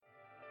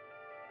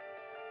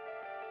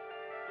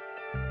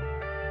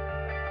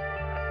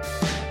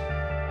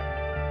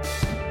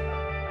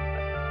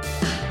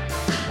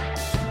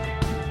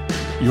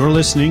You're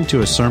listening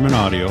to a sermon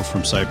audio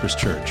from Cypress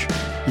Church.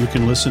 You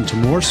can listen to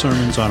more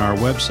sermons on our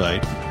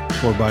website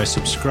or by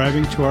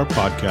subscribing to our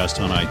podcast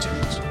on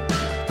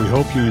iTunes. We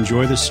hope you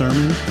enjoy the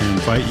sermon and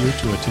invite you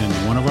to attend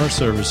one of our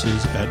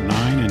services at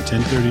 9 and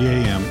 10:30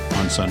 a.m.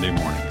 on Sunday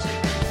mornings.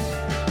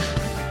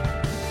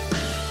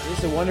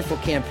 It's a wonderful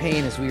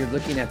campaign as we are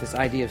looking at this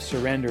idea of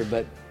surrender,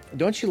 but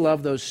don't you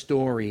love those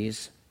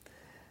stories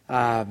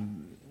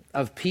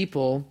of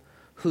people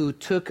who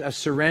took a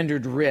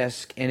surrendered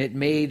risk and it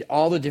made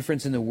all the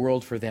difference in the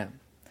world for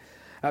them?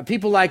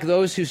 People like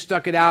those who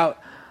stuck it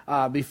out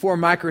before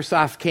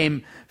Microsoft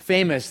came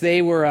famous.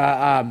 They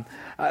were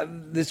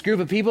this group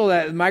of people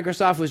that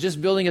Microsoft was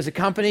just building as a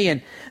company,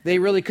 and they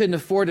really couldn't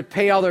afford to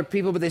pay all their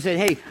people, but they said,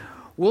 hey,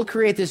 we'll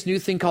create this new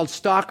thing called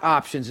stock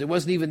options. It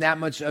wasn't even that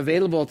much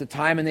available at the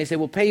time, and they said,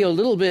 we'll pay you a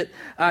little bit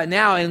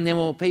now, and then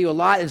we'll pay you a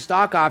lot in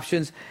stock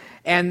options.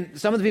 And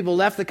some of the people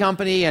left the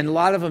company, and a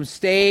lot of them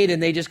stayed,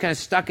 and they just kind of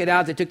stuck it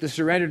out. They took the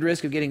surrendered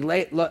risk of getting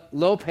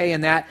low pay in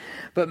that.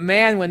 But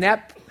man, when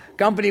that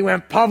company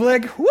went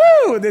public,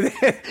 woo, did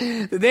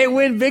they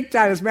win big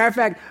time. As a matter of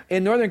fact,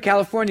 in Northern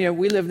California,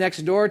 we live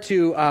next door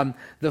to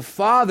the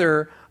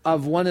father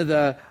of one of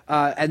the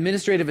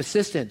administrative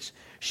assistants.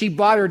 She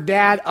bought her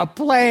dad a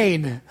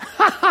plane.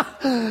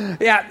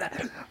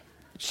 Yeah,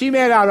 she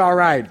made out all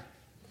right.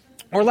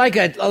 Or like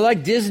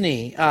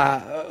Disney,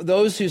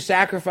 those who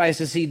sacrifice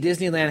to see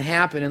Disneyland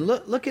happen. And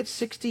look at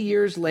 60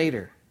 years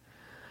later.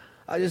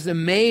 This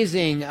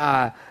amazing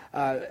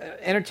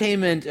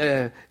entertainment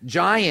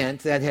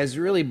giant that has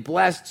really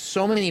blessed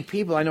so many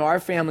people. I know our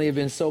family have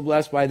been so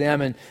blessed by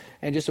them, and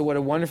just what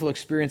a wonderful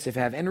experience they've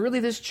had. And really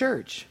this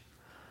church.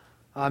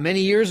 Many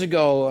years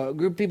ago, a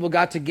group of people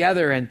got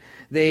together and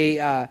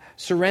they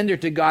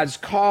surrendered to God's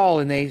call,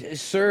 and they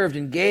served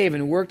and gave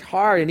and worked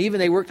hard, and even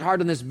they worked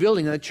hard on this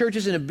building. Now, the church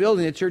isn't a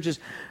building.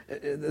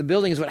 The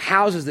building is what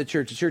houses the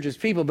church's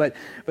people, but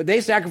they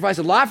sacrificed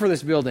a lot for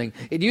this building.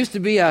 It used to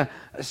be a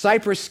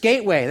Cypress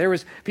skateway. There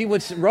was people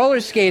would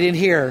roller skate in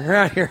here,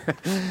 around here.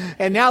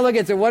 And now look,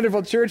 it's a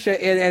wonderful church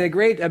and a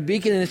great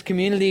beacon in this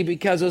community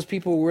because those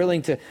people were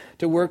willing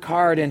to work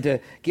hard and to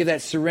give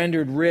that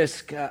surrendered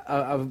risk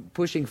of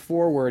pushing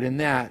forward in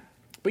that.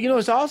 But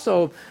it's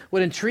also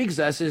what intrigues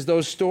us is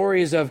those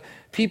stories of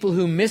people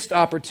who missed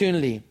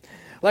opportunity.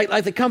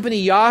 Like the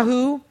company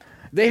Yahoo,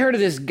 they heard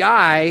of this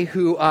guy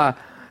who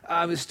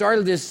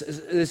started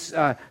this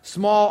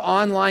small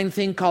online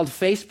thing called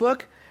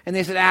Facebook, and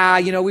they said,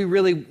 we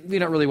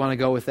don't really want to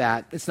go with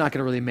that. It's not going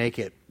to really make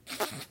it.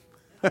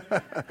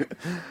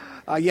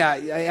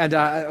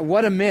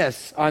 What a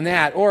miss on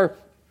that. Or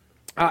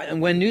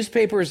when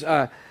newspapers,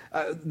 the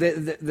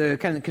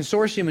kind of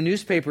consortium of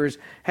newspapers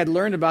had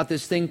learned about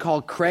this thing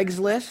called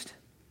Craigslist,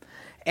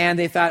 and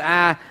they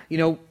thought,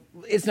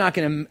 it's not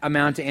going to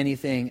amount to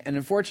anything. And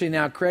unfortunately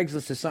now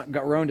Craigslist has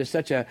grown to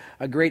such a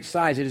great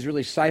size, it has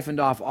really siphoned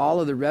off all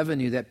of the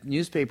revenue that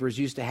newspapers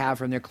used to have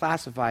from their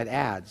classified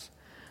ads.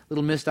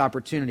 Little missed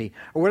opportunity.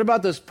 Or what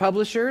about those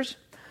publishers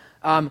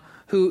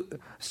who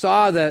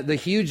saw the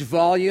huge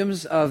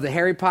volumes of the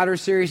Harry Potter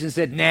series and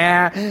said,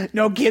 nah,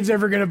 no kid's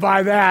ever going to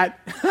buy that.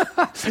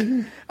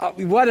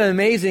 What an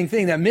amazing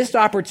thing. That missed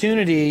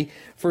opportunity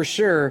for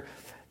sure.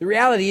 The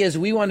reality is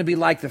we want to be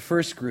like the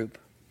first group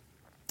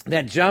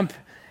that jump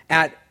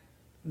at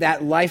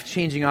that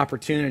life-changing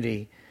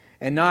opportunity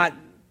and not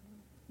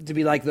to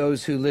be like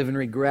those who live in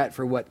regret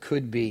for what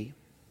could be.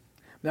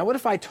 Now, what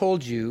if I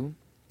told you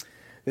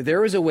that there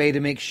was a way to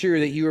make sure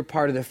that you were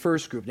part of the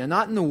first group? Now,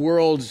 not in the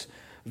world's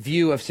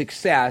view of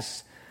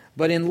success,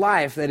 but in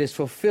life that is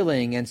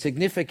fulfilling and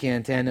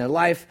significant and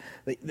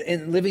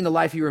in living the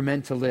life you were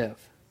meant to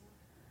live.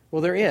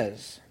 Well, there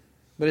is,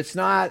 but it's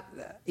not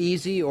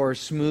easy or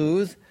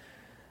smooth.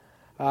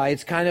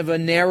 It's kind of a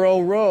narrow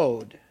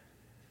road.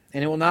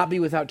 And it will not be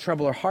without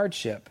trouble or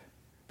hardship,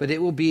 but it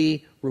will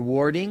be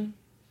rewarding,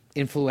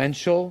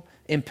 influential,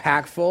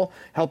 impactful,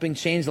 helping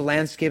change the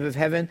landscape of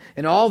heaven,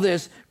 and all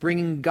this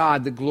bringing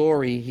God the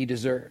glory he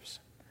deserves.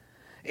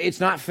 It's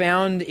not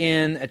found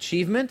in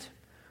achievement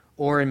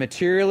or in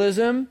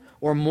materialism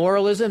or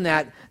moralism,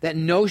 that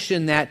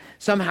notion that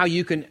somehow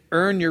you can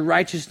earn your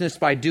righteousness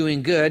by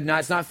doing good. No,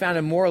 it's not found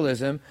in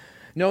moralism.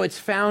 No, it's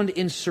found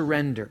in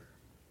surrender.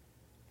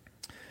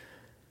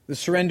 The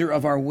surrender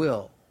of our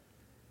will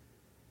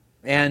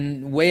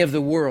and way of the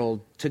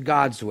world to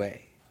God's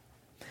way.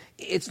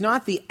 It's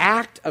not the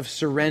act of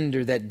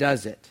surrender that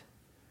does it,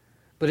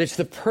 but it's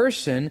the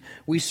person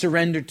we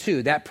surrender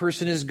to. That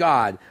person is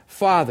God,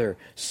 Father,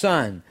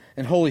 Son,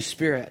 and Holy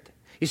Spirit.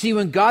 You see,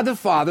 when God the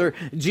Father,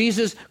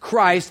 Jesus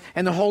Christ,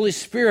 and the Holy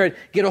Spirit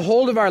get a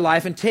hold of our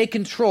life and take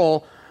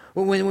control,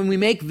 when we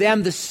make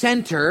them the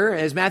center,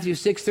 as Matthew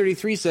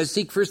 6:33 says,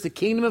 seek first the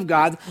kingdom of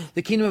God.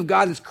 The kingdom of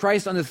God is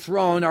Christ on the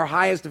throne, our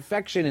highest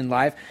affection in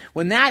life.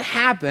 When that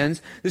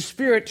happens, the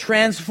Spirit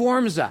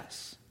transforms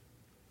us.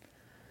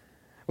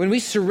 When we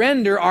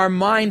surrender our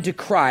mind to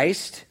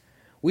Christ,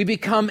 we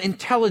become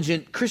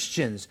intelligent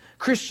Christians,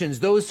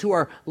 those who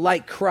are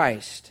like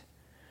Christ.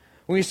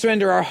 When we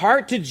surrender our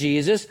heart to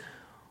Jesus,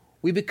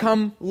 we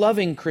become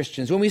loving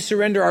Christians. When we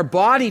surrender our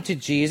body to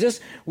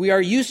Jesus, we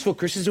are useful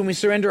Christians. When we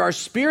surrender our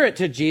spirit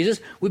to Jesus,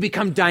 we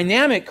become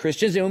dynamic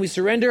Christians. And when we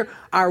surrender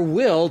our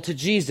will to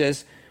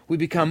Jesus, we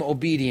become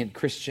obedient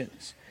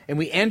Christians. And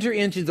we enter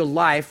into the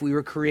life we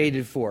were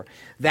created for,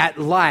 that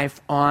life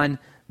on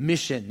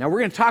mission. Now, we're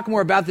going to talk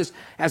more about this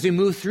as we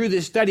move through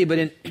this study, but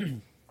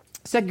in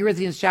 2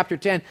 Corinthians chapter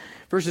 10,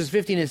 verses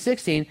 15 and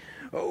 16,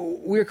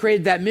 we were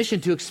created that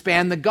mission to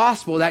expand the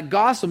gospel. That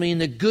gospel meaning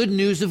the good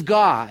news of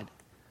God.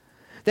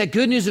 That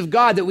good news of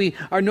God, that we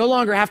are no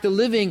longer have to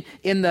living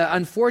in the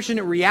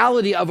unfortunate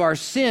reality of our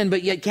sin,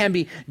 but yet can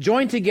be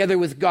joined together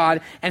with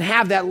God and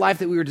have that life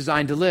that we were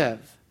designed to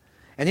live.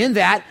 And in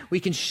that, we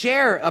can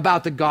share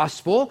about the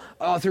gospel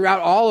throughout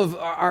all of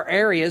our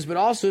areas, but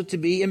also to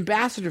be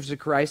ambassadors of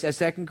Christ, as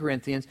 2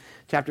 Corinthians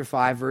chapter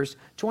 5, verse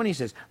 20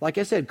 says. Like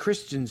I said,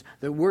 Christians,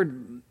 the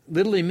word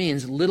literally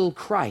means little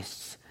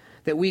Christs.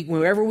 That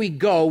wherever we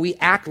go, we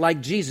act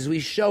like Jesus.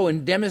 We show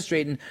and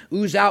demonstrate and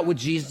ooze out what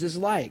Jesus is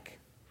like.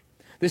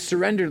 This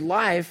surrendered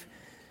life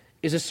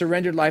is a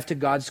surrendered life to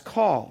God's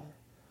call.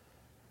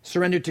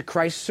 Surrendered to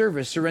Christ's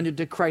service, surrendered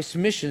to Christ's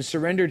mission,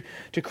 surrendered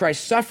to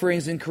Christ's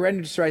sufferings, and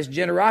surrendered to Christ's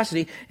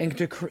generosity,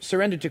 and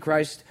surrendered to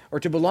Christ or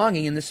to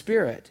belonging in the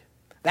Spirit.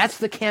 That's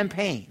the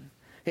campaign.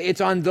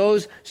 It's on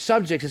those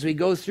subjects as we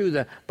go through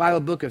the Bible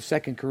book of 2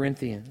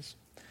 Corinthians.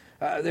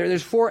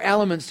 There's 4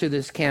 elements to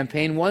this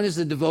campaign. One is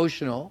the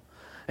devotional.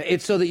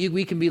 It's so that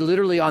we can be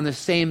literally on the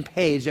same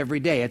page every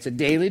day. It's a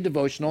daily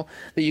devotional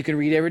that you can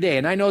read every day.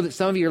 And I know that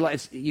some of you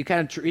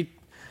kind of treat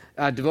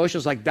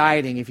devotionals like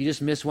dieting. If you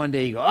just miss one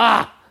day, you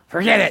go,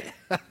 forget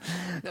it.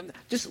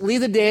 Just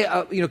leave the day,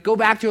 go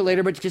back to it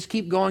later, but just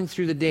keep going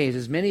through the days,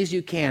 as many as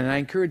you can. And I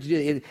encourage you,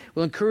 it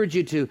will encourage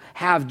you to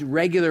have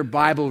regular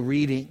Bible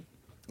reading.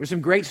 There's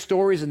some great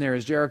stories in there,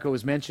 as Jericho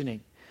was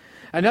mentioning.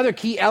 Another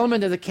key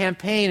element of the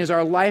campaign is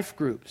our life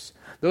groups.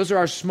 Those are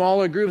our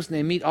smaller groups, and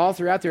they meet all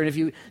throughout there. And if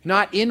you're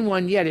not in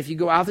one yet, if you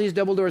go out these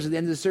double doors at the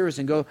end of the service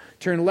and go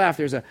turn left,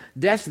 there's a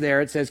desk there.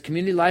 It says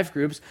Community Life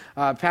Groups.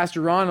 Pastor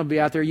Ron will be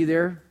out there. Are you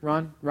there,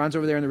 Ron? Ron's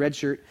over there in the red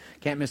shirt.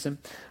 Can't miss him.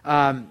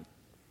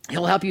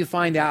 He'll help you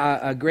find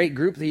a great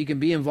group that you can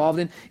be involved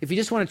in. If you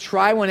just want to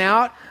try one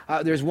out,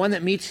 there's one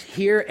that meets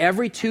here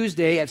every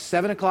Tuesday at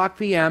 7 o'clock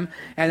p.m.,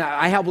 and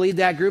I help lead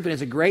that group, and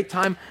it's a great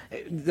time.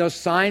 Those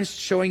signs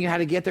showing you how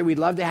to get there, we'd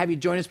love to have you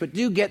join us, but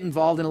do get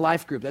involved in a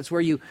life group. That's where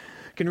you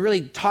can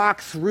really talk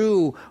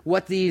through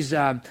what these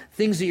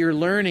things that you're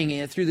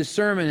learning through the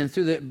sermon and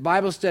through the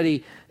Bible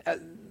study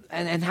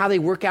and how they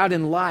work out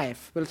in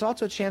life. But it's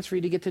also a chance for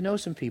you to get to know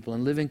some people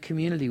and live in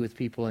community with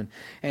people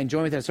and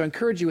join with that. So I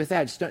encourage you with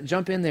that. Just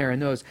jump in there in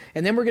those.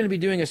 And then we're going to be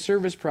doing a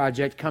service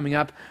project coming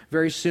up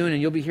very soon,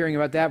 and you'll be hearing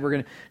about that. We're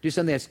going to do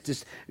something that's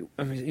just,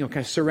 kind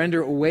of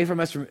surrender away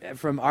from us,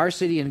 from our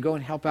city, and go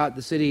and help out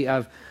the city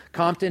of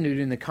Compton. We're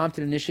doing the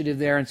Compton Initiative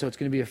there, and so it's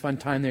going to be a fun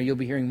time there. You'll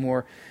be hearing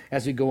more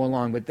as we go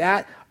along.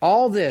 But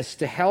all this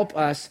to help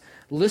us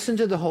listen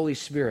to the Holy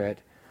Spirit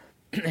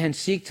and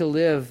seek to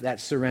live that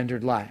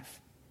surrendered life.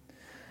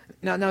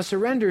 Now,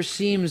 surrender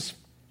seems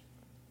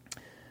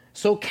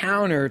so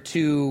counter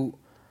to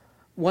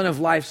one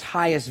of life's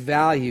highest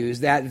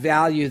values, that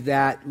value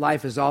that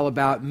life is all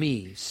about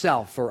me,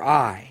 self, or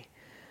I.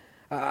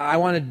 I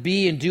want to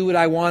be and do what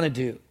I want to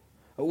do,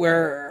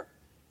 where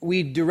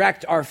we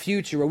direct our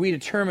future, where we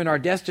determine our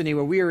destiny,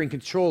 where we are in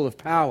control of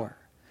power.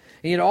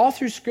 And yet all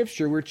through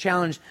Scripture, we're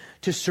challenged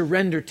to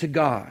surrender to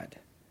God.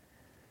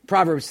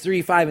 Proverbs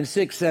 3, 5, and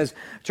 6 says,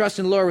 trust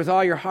in the Lord with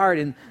all your heart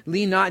and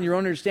lean not in your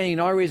own understanding,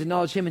 and always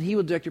acknowledge Him, and He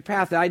will direct your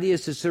path. The idea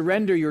is to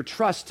surrender your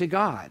trust to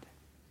God.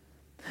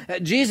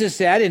 Jesus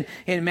said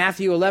in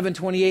Matthew 11,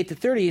 28 to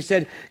 30, He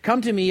said,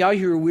 come to me, all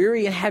you who are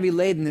weary and heavy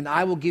laden, and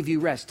I will give you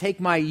rest. Take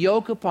my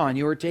yoke upon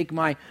you, or take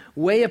my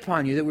way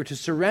upon you, that we're to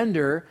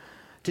surrender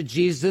to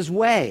Jesus'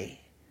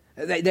 way.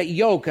 That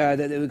yoke, that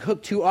would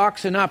hook 2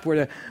 oxen up,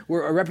 were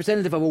a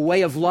representative of a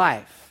way of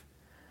life.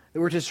 That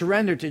we're to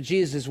surrender to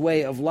Jesus'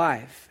 way of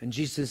life and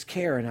Jesus'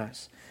 care in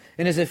us.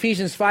 And as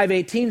Ephesians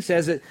 5:18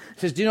 says, it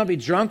says, do not be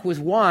drunk with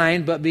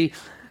wine, but be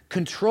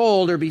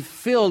controlled or be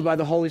filled by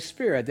the Holy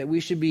Spirit. That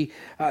we should be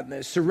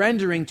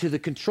surrendering to the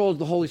control of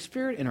the Holy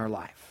Spirit in our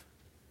life.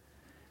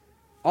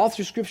 All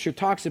through Scripture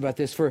talks about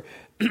this. For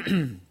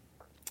the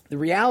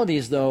reality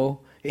is,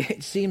 though,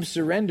 it seems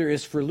surrender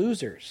is for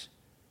losers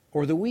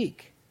or the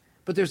weak.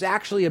 But there's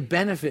actually a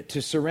benefit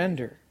to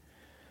surrender.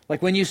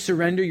 Like when you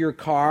surrender your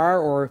car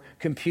or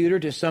computer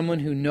to someone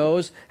who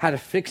knows how to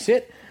fix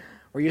it,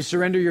 or you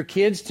surrender your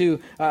kids to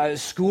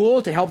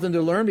school to help them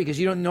to learn because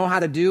you don't know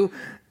how to do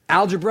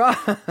algebra,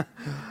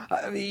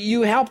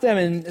 you help them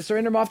and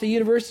surrender them off to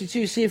university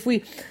too. See, if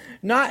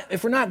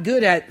we're not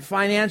good at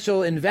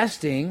financial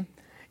investing,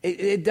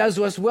 it does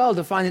us well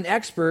to find an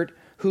expert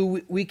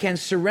who we can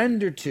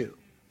surrender to.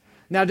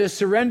 Now, does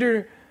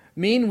surrender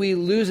mean we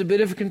lose a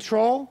bit of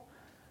control?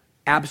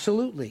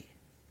 Absolutely.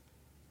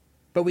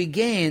 But we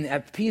gain a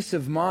peace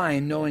of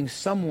mind knowing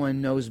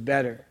someone knows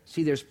better.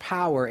 See, there's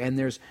power and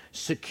there's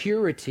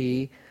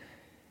security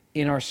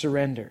in our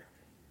surrender.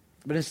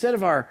 But instead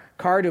of our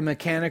car to a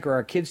mechanic or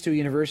our kids to a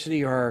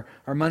university or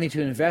our money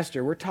to an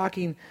investor, we're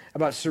talking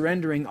about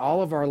surrendering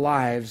all of our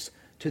lives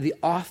to the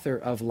author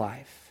of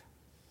life.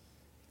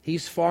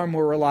 He's far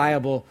more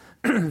reliable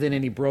than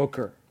any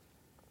broker.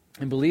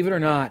 And believe it or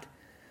not,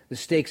 the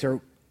stakes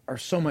are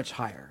so much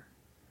higher.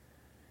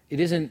 It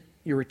isn't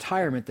your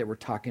retirement that we're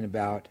talking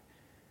about,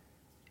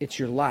 it's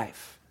your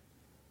life.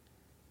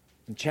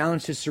 The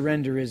challenge to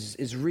surrender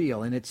is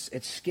real, and it's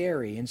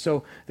scary. And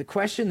so the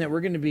question that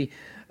we're going to be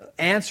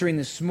answering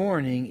this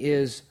morning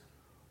is,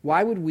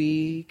 why would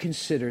we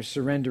consider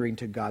surrendering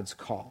to God's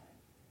call?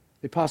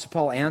 The Apostle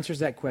Paul answers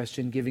that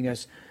question, giving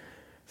us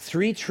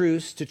 3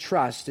 truths to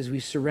trust as we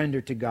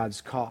surrender to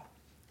God's call.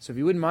 So if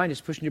you wouldn't mind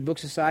just pushing your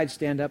books aside,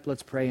 stand up,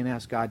 let's pray and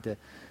ask God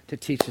to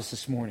teach us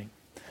this morning.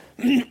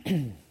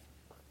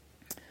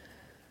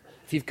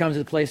 If you've come to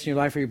the place in your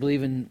life where you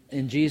believe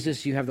in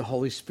Jesus, you have the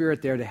Holy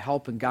Spirit there to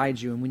help and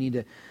guide you, and we need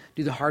to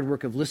do the hard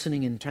work of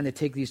listening and trying to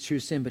take these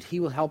truths in, but He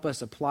will help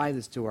us apply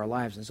this to our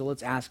lives, and so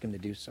let's ask Him to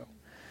do so.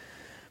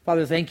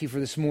 Father, thank you for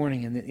this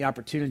morning and the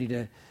opportunity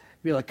to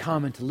be able to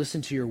come and to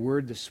listen to your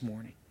word this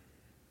morning.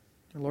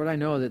 And Lord, I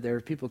know that there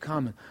are people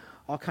come,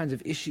 all kinds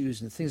of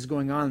issues and things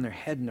going on in their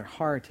head and their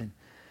heart, and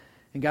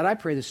God, I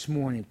pray this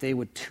morning that they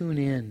would tune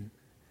in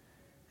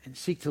and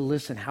seek to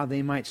listen how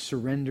they might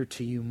surrender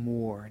to you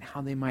more and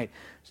how they might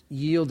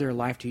yield their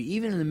life to you.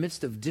 Even in the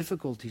midst of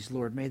difficulties,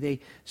 Lord, may they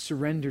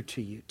surrender to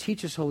you.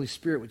 Teach us, Holy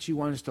Spirit, what you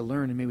want us to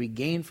learn, and may we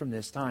gain from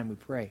this time, we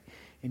pray,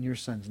 in your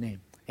Son's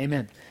name.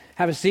 Amen.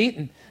 Have a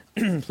seat,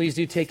 and please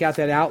do take out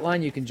that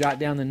outline. You can jot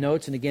down the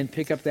notes, and again,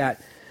 pick up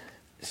that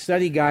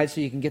study guide so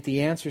you can get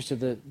the answers to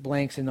the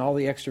blanks and all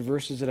the extra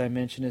verses that I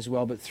mentioned as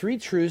well. But 3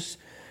 truths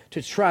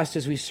to trust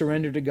as we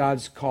surrender to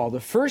God's call. The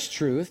first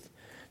truth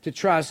to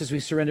trust as we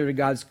surrender to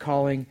God's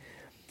calling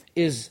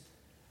is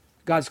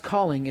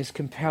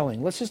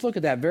compelling. Let's just look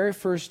at that very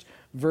first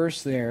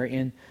verse there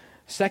in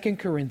 2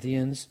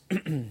 Corinthians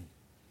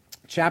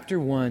chapter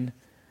 1,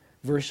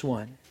 verse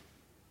 1.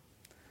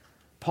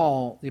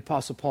 Paul, the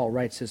Apostle Paul,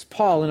 writes this: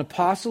 Paul, an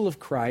apostle of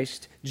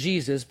Christ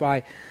Jesus,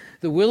 by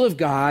the will of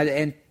God,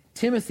 and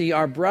Timothy,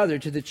 our brother,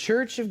 to the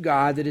church of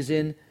God that is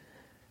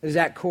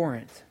at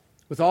Corinth,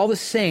 with all the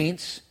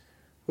saints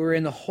who are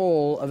in the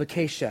whole of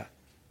Achaia.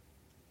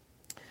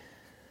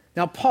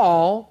 Now,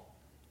 Paul,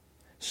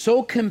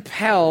 so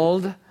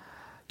compelled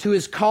to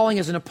his calling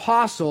as an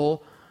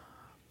apostle,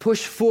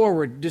 pushed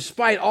forward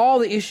despite all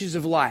the issues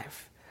of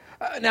life.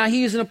 Now,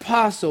 he is an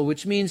apostle,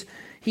 which means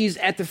he's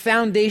at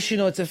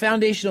it's a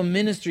foundational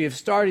ministry of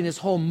starting this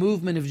whole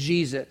movement of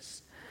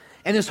Jesus.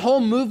 And this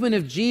whole movement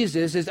of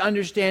Jesus is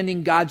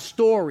understanding God's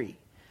story.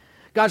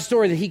 God's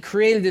story that He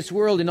created this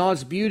world in all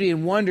its beauty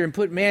and wonder and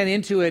put man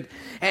into it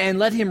and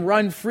let him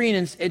run free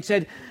and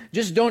said,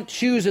 just don't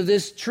choose of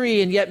this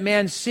tree, and yet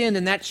man sinned,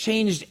 and that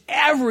changed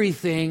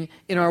everything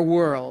in our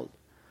world.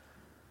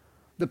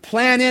 The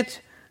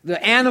planet,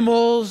 the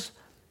animals,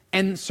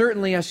 and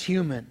certainly us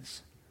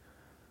humans.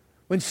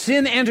 When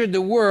sin entered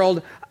the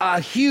world, a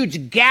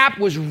huge gap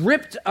was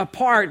ripped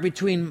apart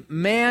between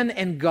man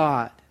and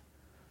God.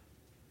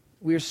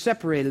 We are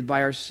separated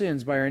by our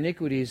sins, by our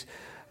iniquities,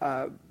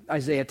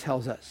 Isaiah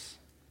tells us.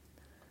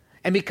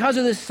 And because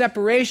of this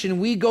separation,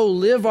 we go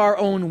live our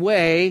own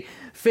way,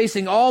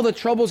 facing all the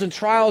troubles and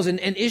trials and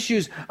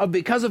issues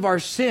because of our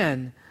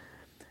sin,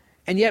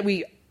 and yet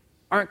we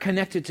aren't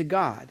connected to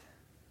God.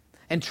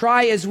 And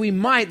try as we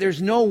might,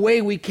 there's no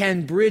way we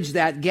can bridge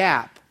that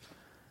gap,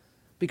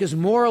 because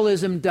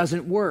moralism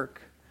doesn't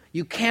work.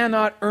 You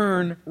cannot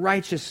earn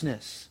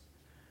righteousness.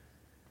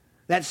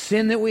 That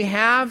sin that we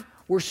have,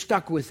 we're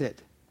stuck with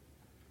it.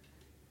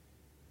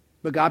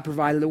 But God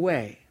provided a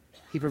way.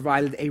 He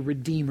provided a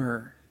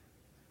redeemer.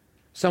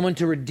 Someone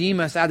to redeem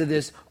us out of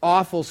this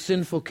awful,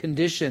 sinful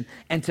condition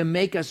and to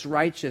make us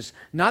righteous,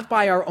 not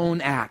by our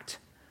own act,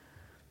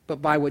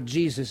 but by what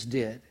Jesus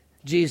did.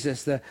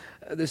 Jesus,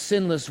 the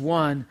sinless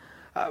one,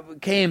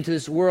 came to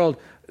this world,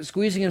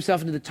 squeezing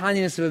himself into the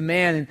tininess of a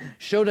man and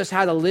showed us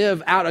how to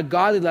live out a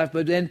godly life,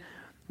 but then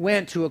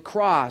went to a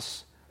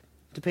cross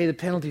to pay the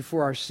penalty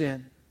for our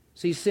sin.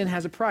 See, sin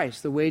has a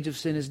price. The wage of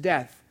sin is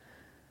death.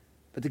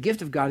 But the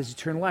gift of God is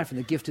eternal life, and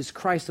the gift is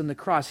Christ on the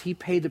cross. He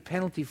paid the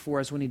penalty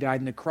for us when He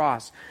died on the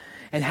cross.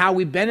 And how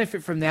we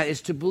benefit from that is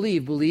to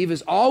believe. Believe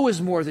is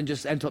always more than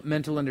just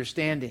mental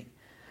understanding.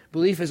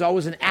 Belief is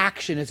always an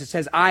action. As it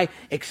says, I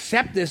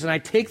accept this and I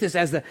take this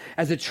as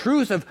the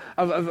truth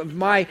of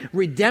my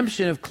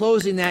redemption, of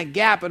closing that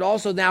gap, but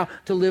also now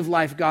to live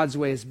life God's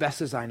way as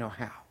best as I know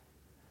how.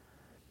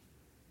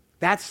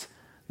 That's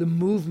the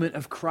movement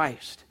of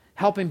Christ.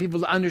 Helping people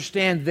to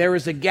understand there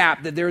is a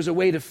gap, that there is a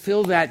way to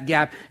fill that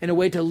gap and a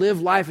way to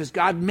live life as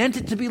God meant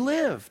it to be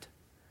lived.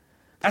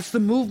 That's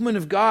the movement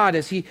of God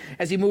as he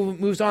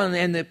moves on.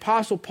 And the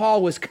Apostle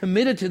Paul was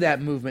committed to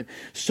that movement.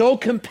 So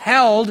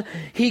compelled,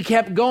 he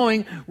kept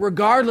going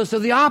regardless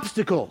of the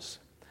obstacles.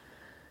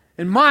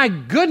 And my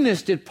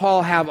goodness, did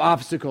Paul have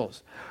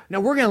obstacles. Now,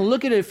 we're going to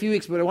look at it in a few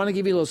weeks, but I want to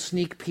give you a little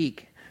sneak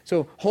peek.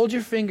 So hold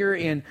your finger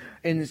in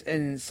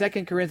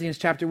 2 Corinthians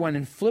chapter 1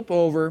 and flip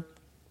over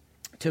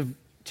to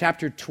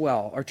chapter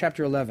 12, or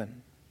chapter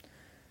 11.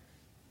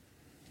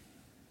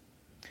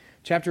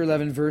 Chapter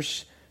 11,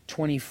 verse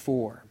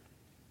 24.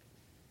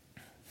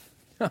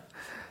 The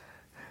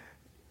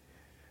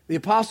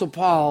Apostle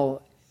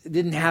Paul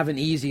didn't have an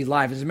easy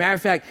life. As a matter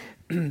of fact,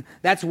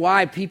 that's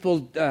why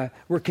people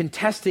were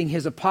contesting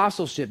his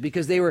apostleship,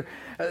 because they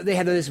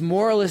had this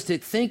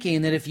moralistic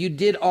thinking that if you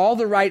did all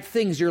the right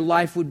things, your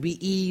life would be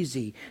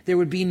easy. There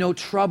would be no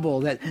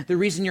trouble. That the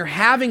reason you're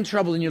having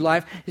trouble in your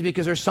life is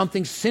because there's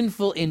something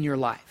sinful in your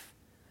life.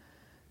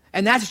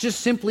 And that's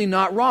just simply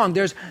not wrong.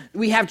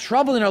 We have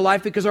trouble in our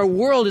life because our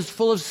world is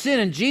full of sin.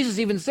 And Jesus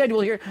even said,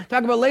 we'll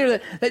talk about later,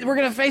 that we're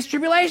going to face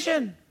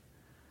tribulation.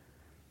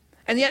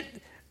 And yet,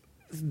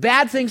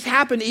 bad things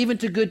happen even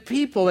to good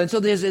people. And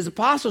so his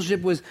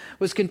apostleship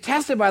was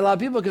contested by a lot of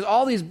people because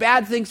all these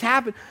bad things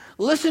happen.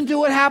 Listen to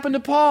what happened to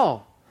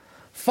Paul.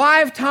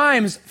 5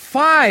 times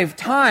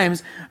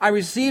I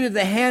received at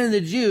the hand of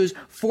the Jews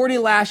 40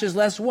 lashes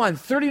less 1.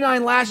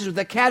 39 lashes with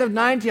the cat of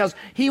 9 tails.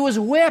 He was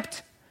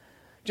whipped,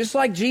 just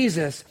like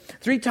Jesus.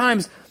 3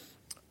 times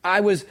I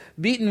was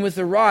beaten with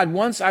a rod.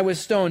 Once I was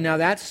stoned. Now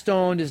that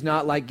stoned is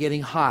not like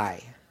getting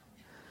high.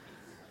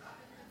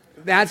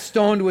 That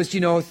stoned was,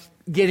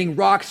 getting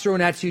rocks thrown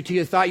at you till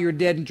you thought you were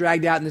dead and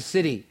dragged out of the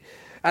city.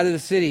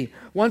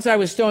 Once I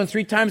was stoned.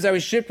 3 times I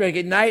was shipwrecked.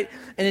 At night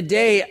and a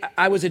day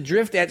I was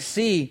adrift at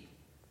sea,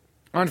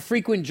 on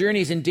frequent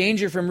journeys, in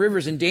danger from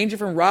rivers, in danger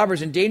from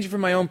robbers, in danger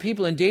from my own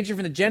people, in danger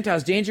from the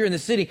Gentiles, danger in the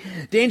city,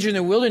 danger in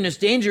the wilderness,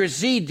 danger at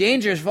sea,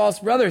 danger as false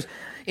brothers,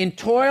 in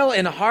toil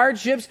and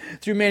hardships,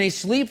 through many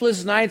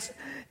sleepless nights,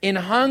 in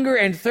hunger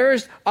and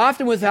thirst,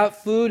 often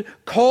without food,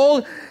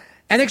 cold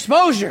and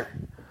exposure.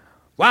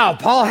 Wow,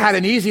 Paul had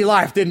an easy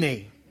life, didn't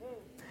he?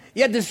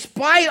 Yet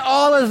despite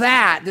all of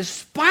that,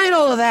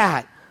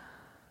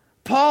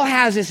 Paul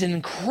has this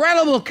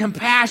incredible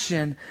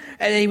compassion,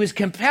 and he was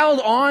compelled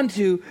on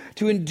to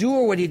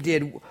endure what he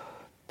did.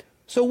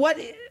 So what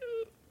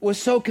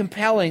was so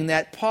compelling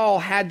that Paul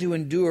had to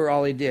endure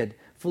all he did?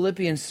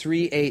 Philippians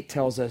 3:8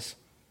 tells us,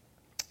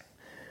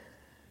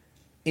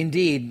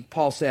 indeed,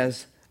 Paul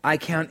says, I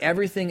count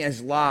everything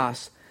as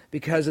loss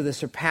because of the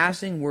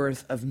surpassing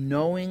worth of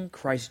knowing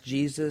Christ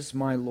Jesus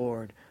my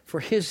Lord. For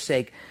his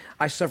sake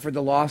I suffered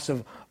the loss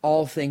of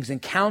all things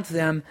and count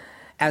them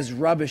as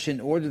rubbish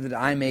in order that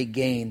I may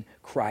gain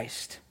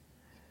Christ.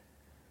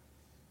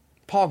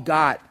 Paul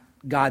got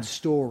God's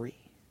story.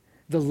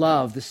 The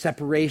love, the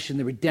separation,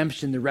 the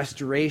redemption, the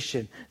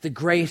restoration, the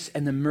grace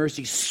and the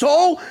mercy.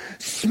 So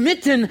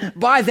smitten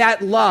by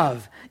that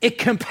love, it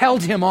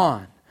compelled him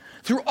on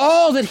through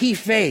all that he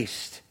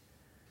faced.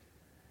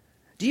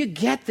 Do you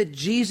get that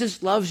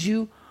Jesus loves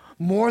you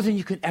more than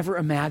you could ever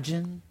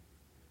imagine?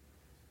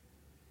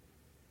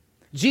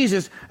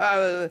 Jesus,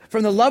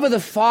 from the love of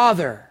the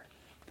Father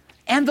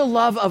and the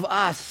love of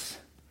us,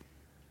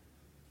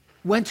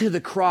 went to the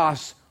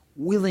cross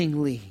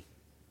willingly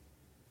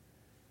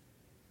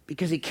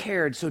because he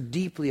cared so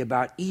deeply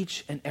about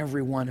each and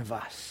every one of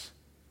us.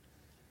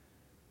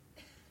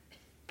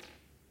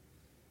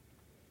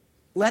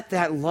 Let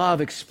that love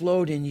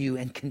explode in you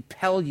and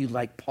compel you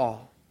like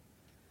Paul.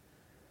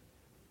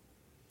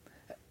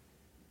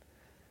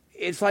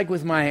 It's like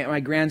with my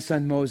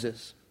grandson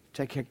Moses.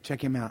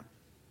 Check him out.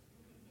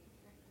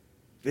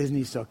 Isn't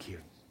he so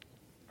cute?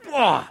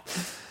 Oh,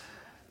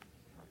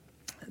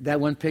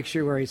 that one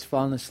picture where he's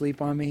falling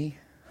asleep on me,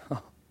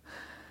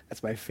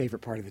 that's my favorite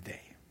part of the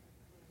day.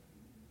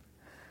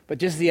 But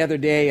just the other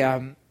day,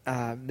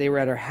 they were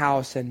at our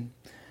house, and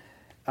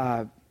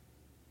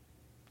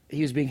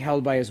he was being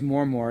held by his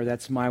mormor.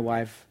 That's my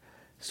wife,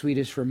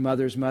 Swedish for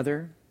mother's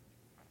mother.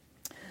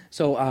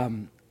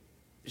 So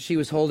she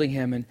was holding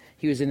him, and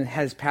he had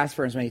his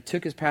pacifier in his hand. He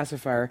took his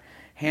pacifier,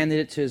 handed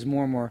it to his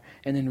mormor,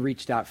 and then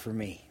reached out for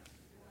me.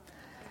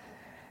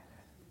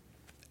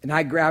 And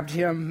I grabbed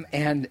him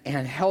and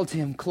held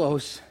him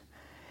close,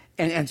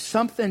 and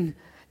something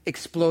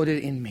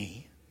exploded in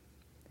me.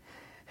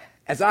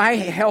 As I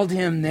held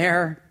him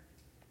there,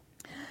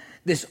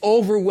 this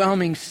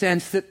overwhelming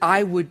sense that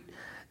I would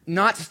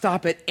not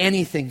stop at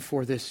anything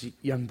for this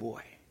young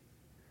boy.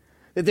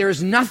 That there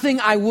is nothing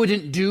I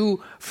wouldn't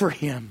do for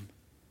him.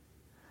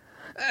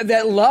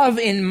 That love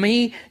in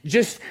me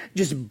just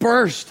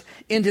burst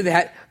into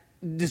that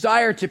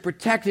desire to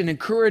protect and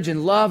encourage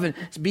and love and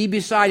be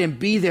beside him,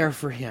 be there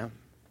for him.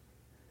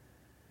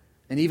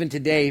 And even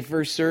today,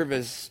 first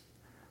service,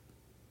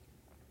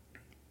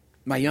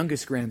 my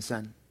youngest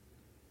grandson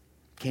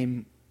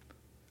came,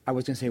 I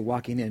was going to say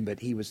walking in, but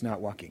he was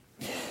not walking.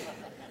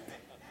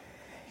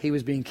 He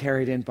was being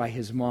carried in by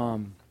his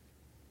mom.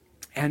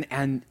 And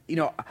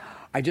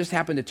I just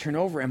happened to turn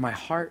over and my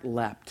heart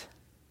leapt.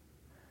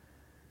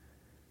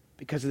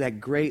 Because of that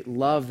great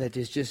love that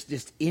is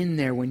just in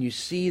there when you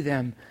see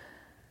them.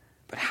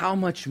 But how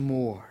much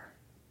more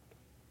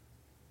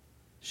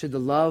should the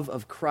love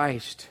of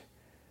Christ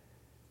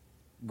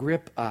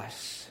grip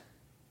us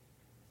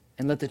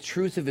and let the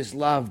truth of his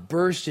love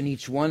burst in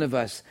each one of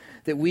us,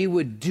 that we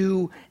would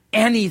do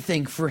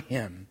anything for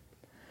him?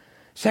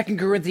 2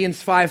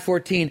 Corinthians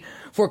 5:14,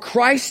 for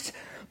Christ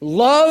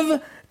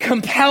Love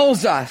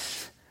compels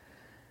us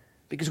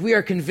because we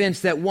are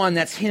convinced that one,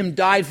 that's him,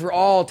 died for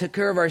all, took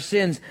care of our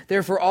sins,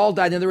 therefore all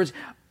died. In other words,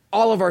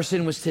 all of our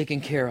sin was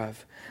taken care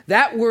of.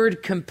 That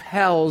word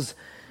compels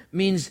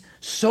means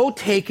so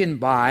taken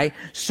by,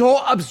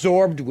 so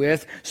absorbed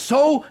with,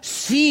 so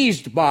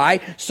seized by,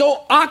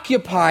 so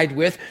occupied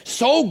with,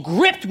 so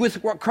gripped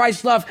with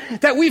Christ's love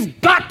that we've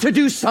got to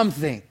do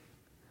something.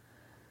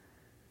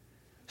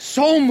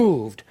 So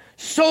moved,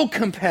 so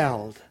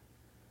compelled.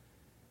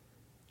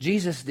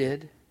 Jesus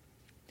did.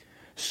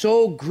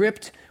 So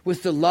gripped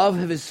with the love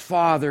of his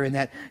Father in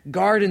that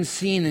garden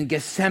scene in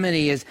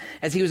Gethsemane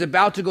as he was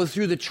about to go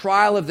through the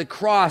trial of the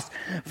cross,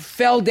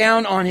 fell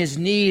down on his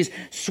knees,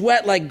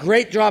 sweat like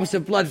great drops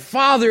of blood.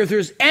 Father, if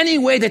there's any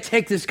way to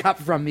take this cup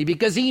from me,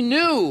 because he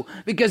knew,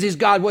 because he's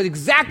God, what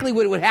exactly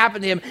what would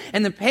happen to him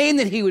and the pain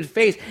that he would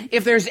face,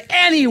 if there's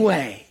any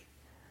way.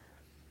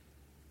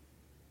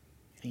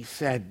 He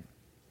said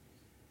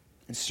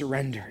and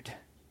surrendered,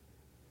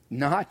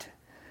 not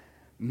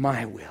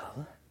my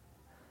will,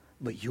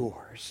 but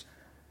yours.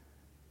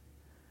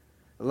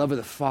 The love of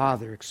the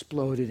Father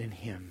exploded in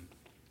him.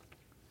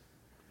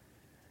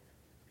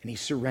 And he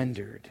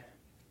surrendered.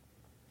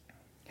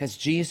 Has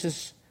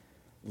Jesus'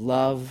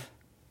 love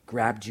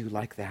grabbed you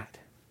like that?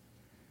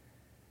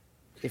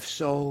 If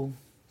so,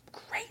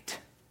 great.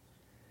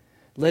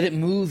 Let it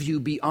move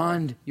you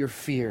beyond your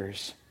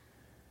fears,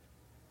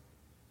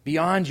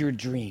 beyond your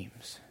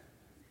dreams.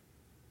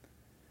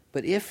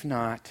 But if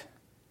not,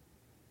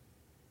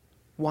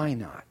 why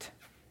not?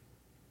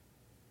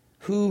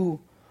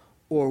 Who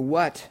or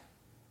what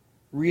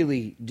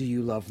really do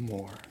you love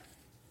more?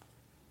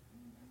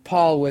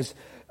 Paul was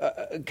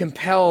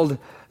compelled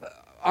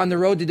on the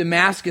road to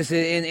Damascus,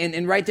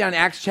 and write down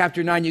Acts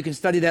chapter 9. You can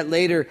study that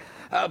later.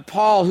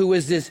 Paul, who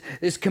was this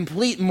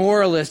complete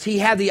moralist, he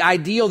had the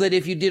ideal that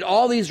if you did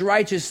all these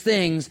righteous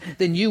things,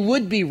 then you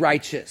would be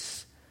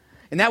righteous.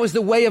 And that was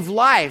the way of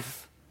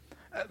life.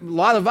 A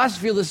lot of us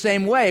feel the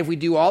same way. If we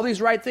do all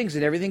these right things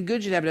and everything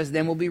good should happen to us,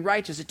 then we'll be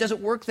righteous. It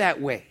doesn't work that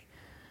way.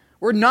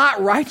 We're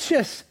not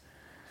righteous.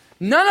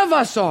 None of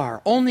us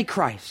are. Only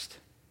Christ.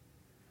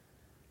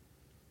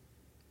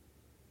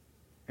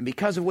 And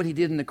because of what he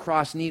did in the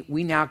cross,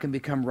 we now can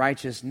become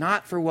righteous,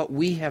 not for what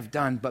we have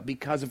done, but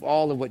because of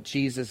all of what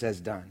Jesus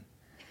has done.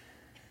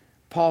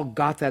 Paul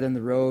got that on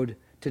the road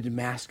to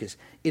Damascus.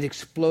 It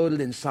exploded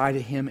inside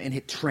of him, and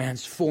it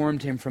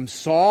transformed him from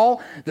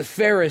Saul, the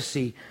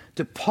Pharisee,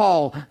 to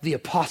Paul, the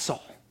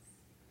apostle.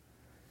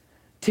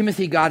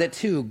 Timothy got it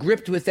too.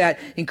 Gripped with that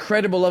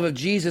incredible love of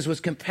Jesus, was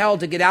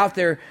compelled to get out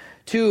there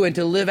too and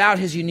to live out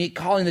his unique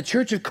calling. The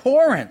church of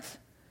Corinth,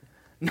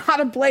 not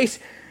a place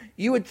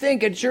you would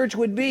think a church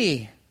would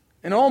be.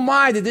 And oh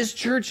my, did this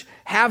church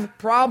have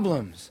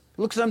problems.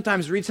 Read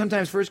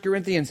sometimes 1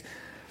 Corinthians.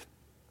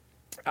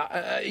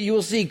 You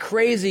will see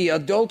crazy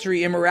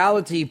adultery,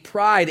 immorality,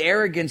 pride,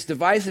 arrogance,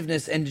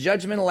 divisiveness, and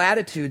judgmental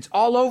attitudes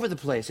all over the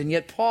place. And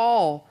yet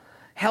Paul,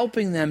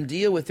 helping them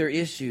deal with their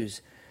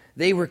issues,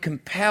 they were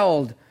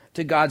compelled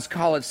to God's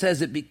call. It says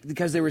that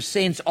because there were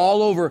saints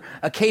all over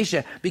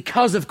Achaia,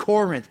 because of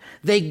Corinth,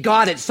 they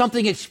got it.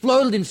 Something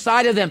exploded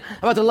inside of them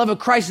about the love of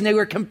Christ, and they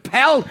were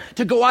compelled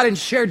to go out and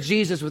share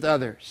Jesus with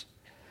others.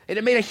 And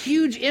it made a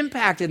huge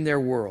impact in their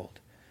world.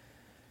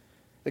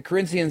 The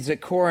Corinthians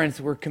at Corinth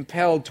were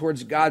compelled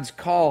towards God's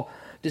call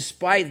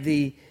despite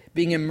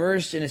being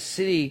immersed in a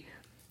city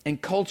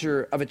and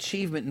culture of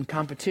achievement and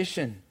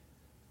competition.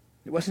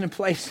 It wasn't a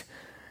place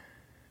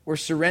where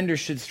surrender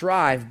should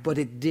thrive, but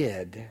it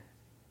did.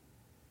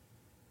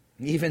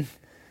 Even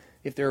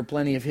if there are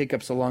plenty of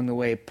hiccups along the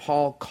way,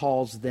 Paul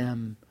calls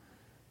them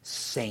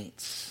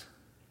saints.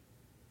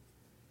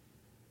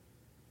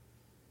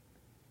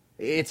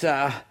 It's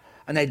an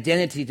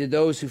identity to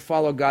those who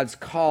follow God's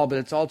call, but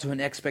it's also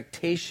an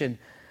expectation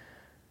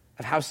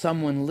of how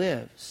someone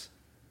lives.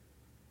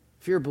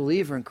 If you're a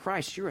believer in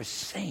Christ, you're a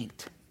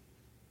saint.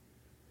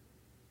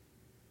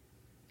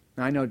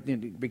 Now, I know,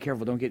 be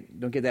careful, don't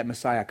get that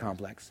Messiah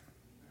complex.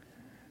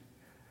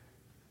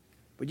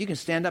 But you can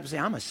stand up and say,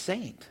 I'm a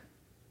saint.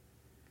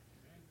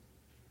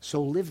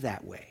 So live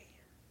that way.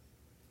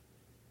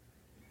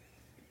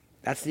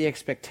 That's the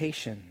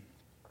expectation.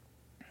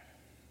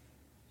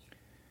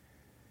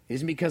 It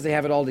isn't because they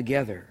have it all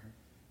together,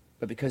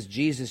 but because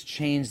Jesus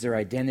changed their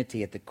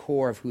identity at the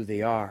core of who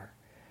they are.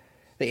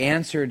 They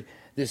answered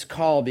this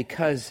call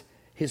because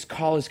his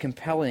call is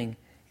compelling,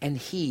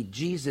 and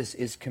Jesus,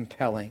 is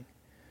compelling.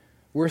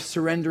 We're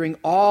surrendering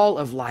all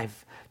of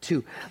life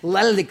to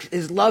let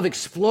his love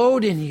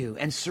explode in you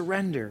and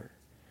surrender.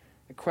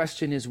 The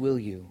question is, will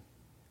you?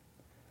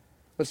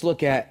 Let's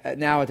look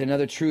now at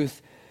another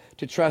truth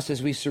to trust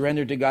as we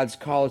surrender to God's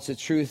call. It's the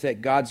truth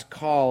that God's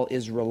call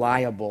is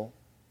reliable,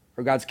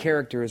 or God's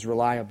character is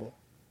reliable.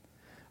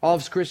 All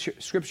of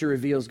Scripture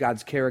reveals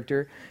God's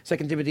character. 2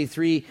 Timothy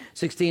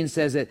 3:16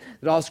 says that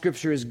all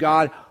Scripture is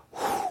God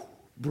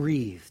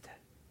breathed.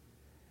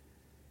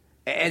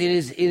 And it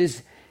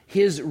is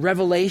his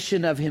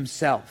revelation of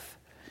himself.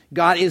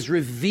 God is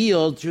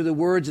revealed through the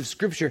words of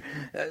Scripture,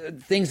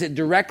 things that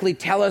directly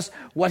tell us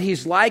what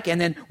He's like,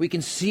 and then we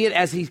can see it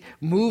as He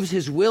moves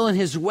His will and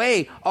His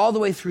way all the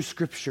way through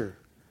Scripture.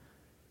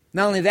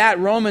 Not only that,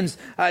 Romans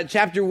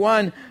chapter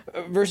 1,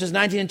 verses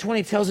 19 and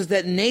 20 tells us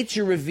that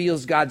nature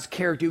reveals God's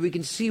character. We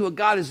can see what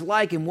God is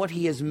like and what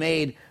He has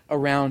made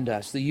around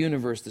us, the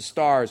universe, the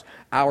stars,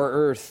 our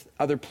earth,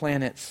 other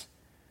planets.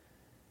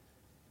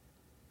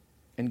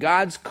 And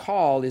God's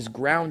call is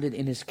grounded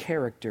in His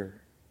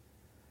character.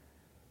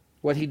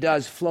 What He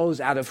does flows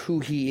out of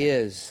who He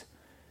is.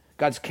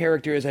 God's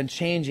character is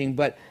unchanging,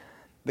 but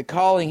the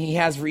calling He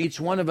has for each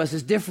one of us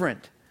is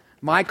different.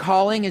 My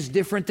calling is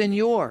different than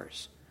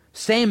yours.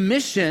 Same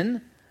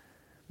mission,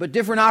 but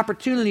different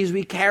opportunities,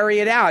 we carry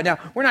it out. Now,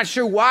 we're not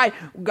sure why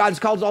God's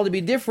called us all to be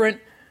different,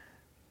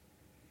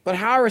 but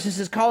however, since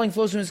His calling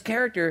flows from His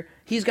character,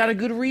 He's got a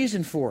good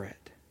reason for it.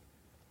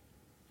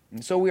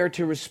 And so we are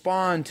to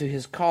respond to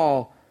His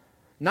call,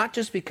 not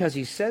just because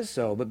He says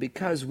so, but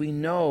because we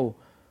know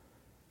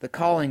the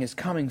calling is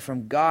coming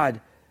from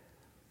God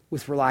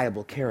with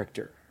reliable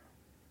character.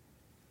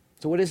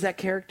 So what is that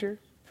character?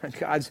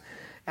 God's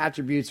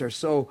attributes are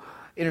so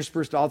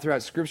interspersed all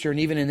throughout Scripture and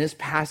even in this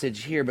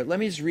passage here. But let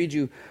me just read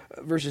you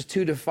verses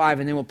 2 to 5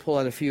 and then we'll pull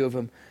out a few of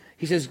them.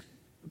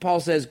 Paul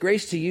says,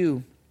 "Grace to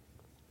you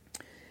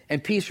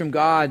and peace from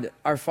God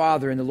our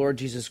Father and the Lord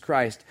Jesus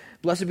Christ.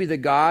 Blessed be the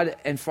God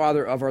and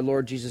Father of our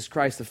Lord Jesus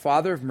Christ, the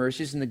Father of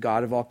mercies and the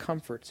God of all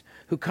comforts,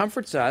 who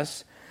comforts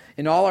us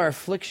in all our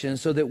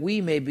afflictions, so that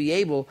we may be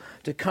able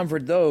to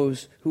comfort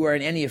those who are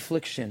in any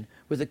affliction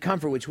with the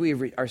comfort which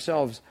we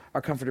ourselves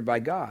are comforted by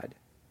God.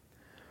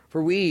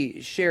 For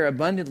we share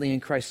abundantly in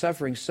Christ's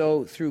suffering,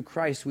 so through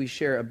Christ we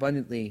share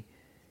abundantly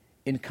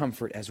in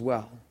comfort as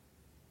well."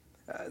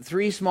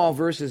 3 small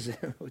verses,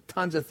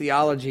 tons of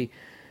theology.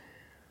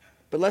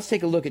 But let's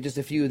take a look at just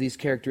a few of these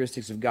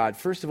characteristics of God.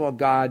 First of all,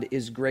 God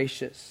is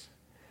gracious.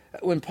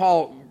 When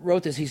Paul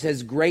wrote this, he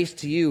says, "Grace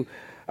to you."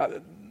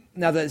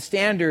 Now, the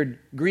standard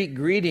Greek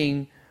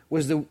greeting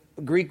was the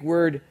Greek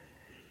word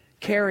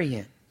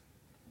 "karion,"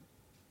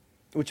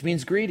 which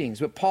means greetings.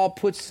 But Paul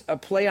puts a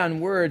play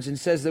on words and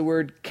says the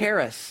word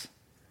charis,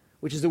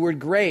 which is the word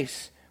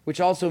grace, which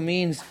also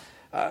means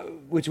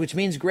which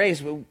means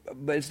grace.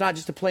 But it's not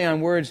just a play on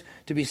words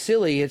to be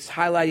silly. It's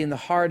highlighting the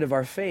heart of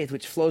our faith,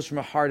 which flows from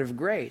a heart of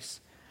grace.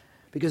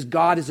 Because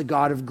God is a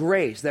God of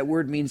grace. That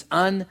word means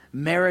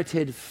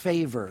unmerited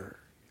favor.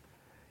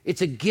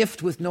 It's a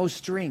gift with no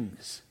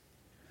strings.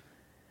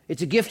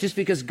 It's a gift just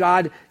because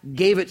God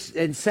gave it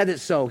and said it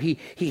so. He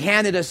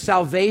handed us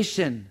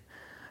salvation.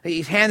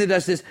 He's handed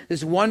us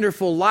this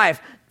wonderful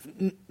life,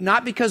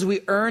 not because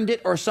we earned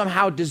it or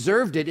somehow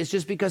deserved it. It's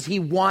just because He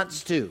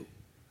wants to.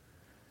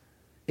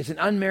 It's an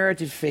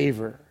unmerited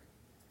favor.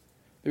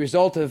 The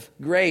result of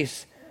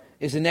grace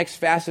is the next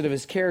facet of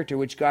His character,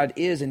 which God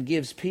is and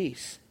gives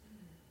peace.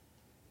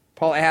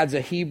 Paul adds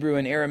a Hebrew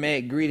and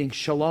Aramaic greeting,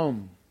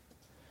 shalom.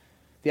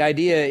 The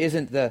idea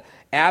isn't the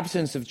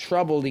absence of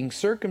troubling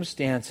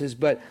circumstances,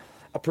 but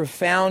a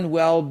profound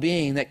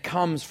well-being that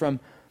comes from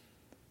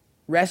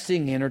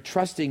resting in or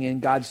trusting in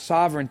God's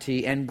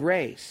sovereignty and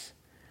grace.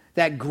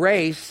 That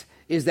grace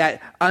is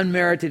that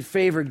unmerited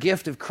favor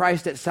gift of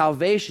Christ at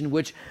salvation,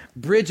 which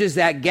bridges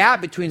that gap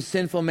between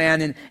sinful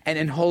man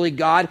and holy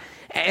God.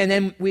 And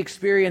then we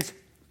experience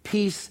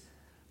peace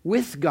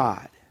with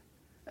God.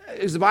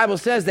 As the Bible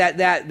says,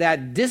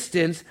 that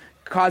distance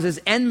causes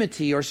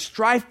enmity or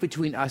strife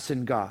between us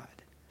and God.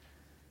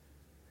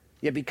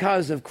 Yet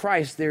because of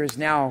Christ, there is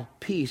now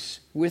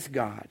peace with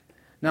God.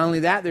 Not only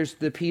that, there's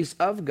the peace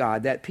of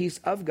God. That peace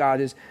of God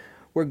is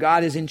where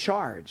God is in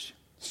charge,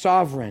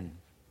 sovereign,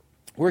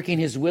 working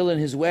His will and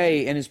His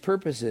way and His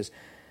purposes.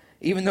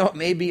 Even though it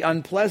may be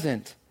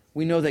unpleasant,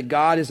 we know that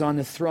God is on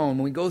the throne.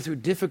 When we go through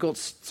difficult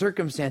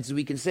circumstances,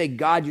 we can say,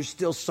 "God, you're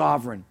still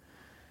sovereign."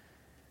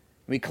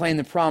 We claim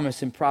the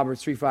promise in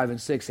Proverbs 3, 5,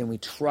 and 6, and we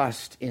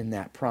trust in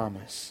that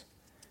promise.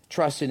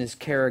 Trust in His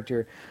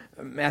character.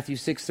 Matthew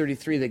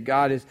 6:33, that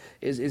God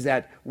is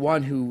that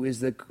one who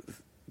is the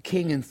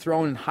king and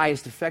throne and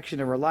highest affection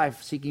of our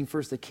life, seeking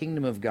first the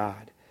kingdom of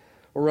God.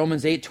 Or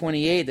Romans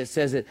 8:28 that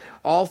says that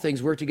all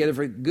things work together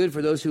for good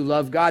for those who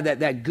love God.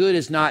 That good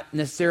is not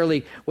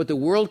necessarily what the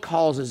world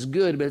calls as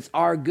good, but it's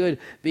our good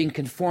being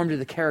conformed to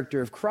the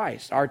character of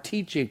Christ. Our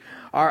teaching,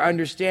 our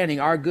understanding,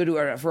 our good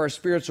for our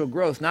spiritual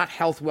growth, not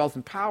health, wealth,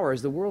 and power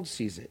as the world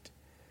sees it.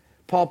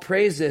 Paul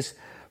prays this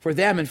for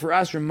them and for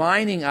us,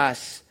 reminding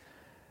us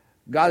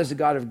God is a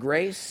God of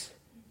grace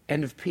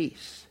and of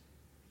peace.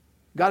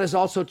 God is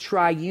also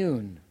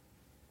triune.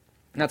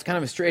 Now, it's kind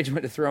of a strange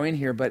one to throw in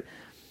here, but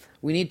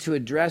we need to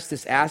address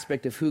this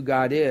aspect of who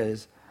God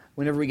is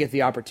whenever we get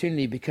the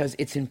opportunity because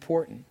it's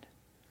important.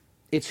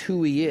 It's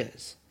who He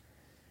is.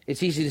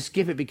 It's easy to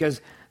skip it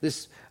because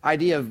this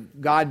idea of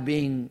God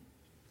being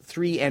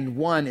three and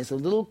one is a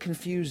little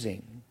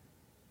confusing.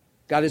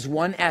 God is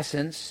one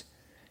essence,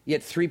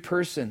 yet three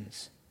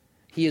persons.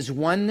 He is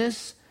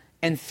oneness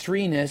and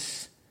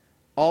threeness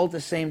all at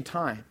the same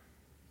time.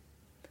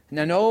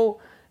 Now, no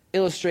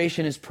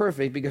illustration is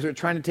perfect because we're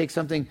trying to take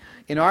something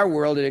in our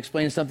world and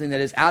explain something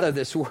that is out of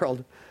this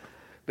world.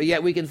 But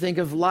yet we can think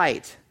of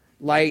light.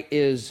 Light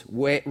is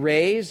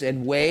rays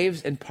and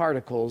waves and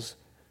particles,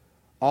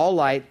 all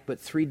light, but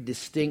three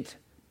distinct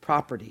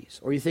properties.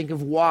 Or you think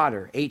of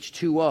water,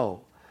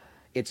 H2O.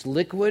 It's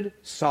liquid,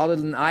 solid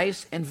and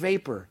ice, and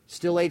vapor.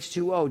 Still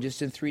H2O,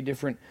 just in three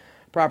different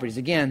properties.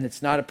 Again,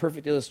 it's not a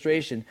perfect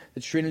illustration.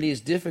 The Trinity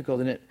is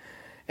difficult, and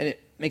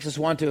it makes us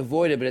want to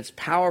avoid it, but it's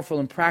powerful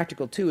and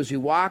practical too. As we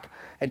walk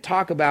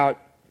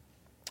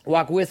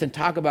with and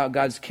talk about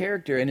God's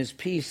character and his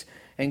peace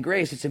and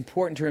grace, it's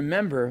important to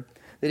remember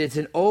that it's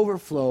an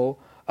overflow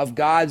of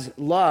God's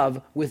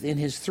love within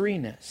his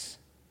threeness.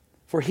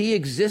 For he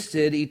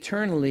existed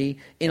eternally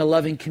in a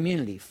loving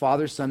community,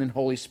 Father, Son, and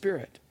Holy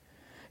Spirit.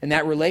 And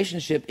that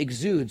relationship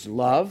exudes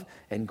love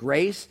and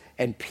grace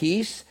and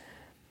peace.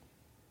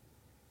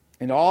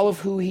 And all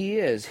of who he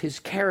is, his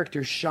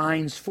character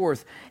shines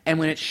forth. And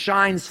when it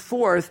shines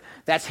forth,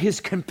 that's his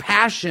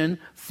compassion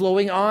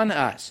flowing on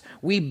us.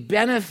 We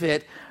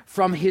benefit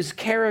from his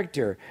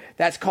character.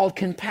 That's called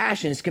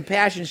compassion. His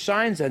compassion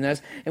shines on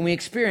us, and we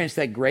experience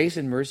that grace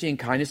and mercy and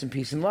kindness and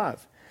peace and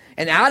love.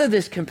 And out of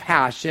this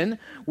compassion,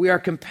 we are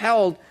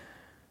compelled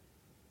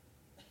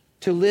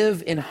to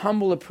live in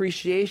humble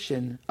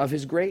appreciation of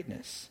his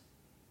greatness,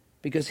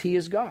 because he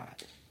is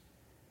God.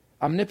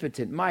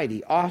 Omnipotent,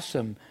 mighty,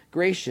 awesome,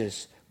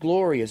 gracious,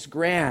 glorious,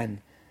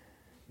 grand,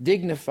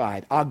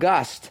 dignified,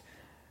 august,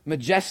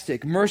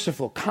 majestic,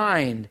 merciful,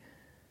 kind,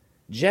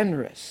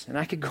 generous. And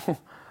I could go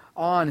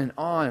on and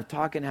on of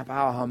talking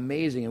about how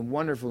amazing and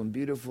wonderful and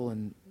beautiful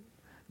and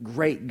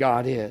great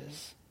God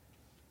is.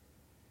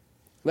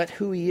 Let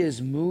who he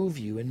is move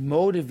you and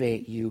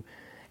motivate you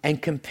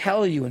and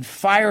compel you and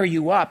fire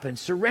you up and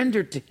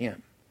surrender to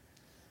him,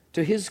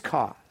 to his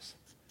cause.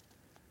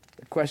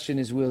 The question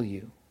is, will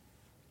you?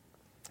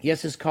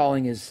 Yes, his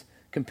calling is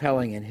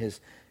compelling and his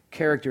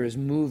character is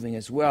moving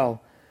as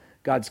well.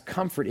 God's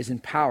comfort is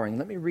empowering.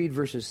 Let me read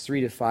verses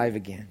 3 to 5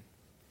 again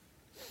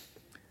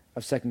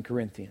of 2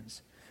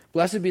 Corinthians.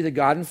 Blessed be the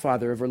God and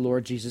Father of our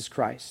Lord Jesus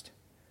Christ,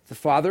 the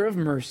Father of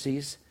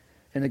mercies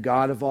and the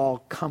God of all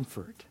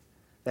comfort,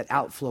 that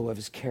outflow of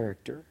his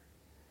character,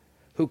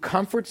 who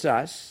comforts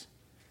us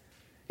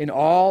in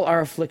all our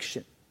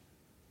affliction,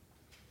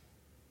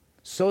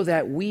 so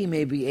that we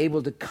may be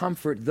able to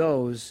comfort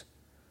those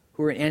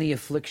who are in any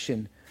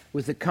affliction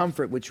with the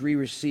comfort which we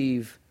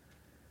receive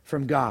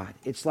from God.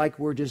 It's like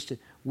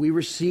we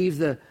receive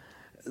the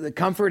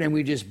comfort and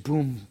we just,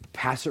 boom,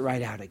 pass it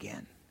right out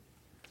again.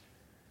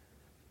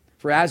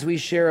 For as we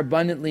share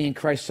abundantly in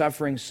Christ's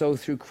suffering, so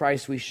through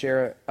Christ we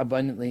share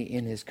abundantly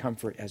in his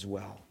comfort as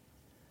well.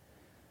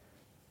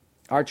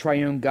 Our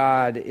triune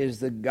God is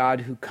the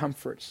God who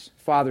comforts.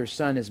 Father,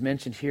 Son is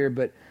mentioned here,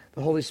 but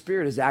the Holy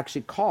Spirit is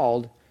actually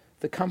called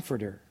the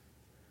Comforter.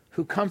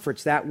 Who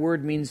comforts? That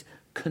word means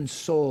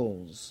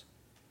consoles,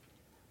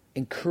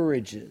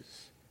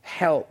 encourages,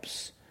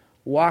 helps,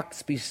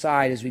 walks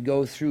beside as we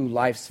go through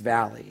life's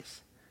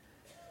valleys.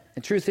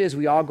 And truth is,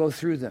 we all go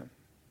through them.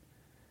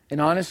 And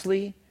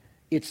honestly,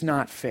 it's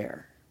not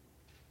fair.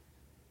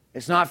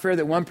 It's not fair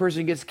that one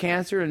person gets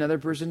cancer and another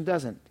person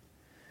doesn't.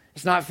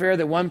 It's not fair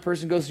that one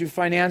person goes through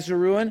financial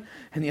ruin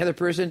and the other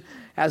person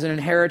has an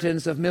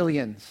inheritance of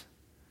millions.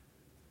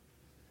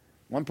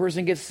 One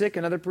person gets sick,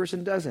 another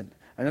person doesn't.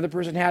 Another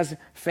person has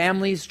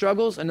family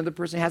struggles, another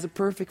person has a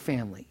perfect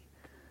family.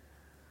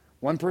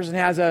 One person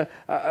has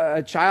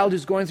a child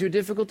who's going through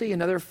difficulty,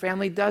 another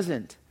family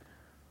doesn't.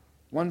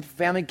 One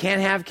family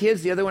can't have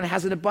kids, the other one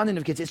has an abundance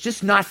of kids. It's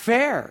just not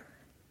fair.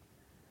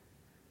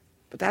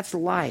 But that's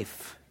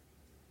life.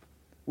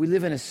 We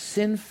live in a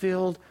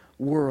sin-filled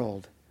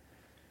world.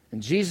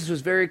 And Jesus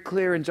was very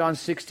clear in John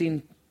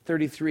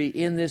 16:33,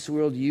 in this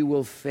world you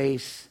will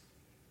face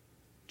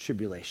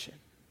tribulation.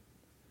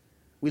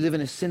 We live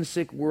in a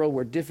sin-sick world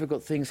where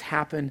difficult things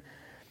happen,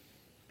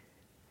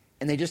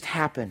 and they just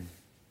happen.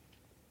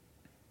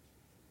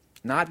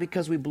 Not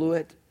because we blew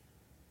it,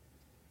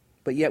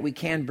 but yet we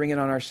can bring it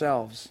on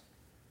ourselves.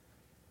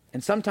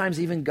 And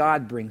sometimes even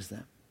God brings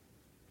them.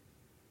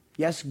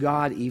 Yes,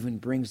 God even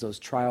brings those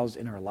trials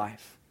in our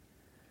life.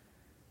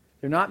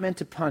 They're not meant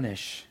to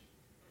punish.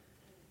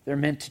 They're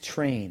meant to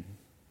train.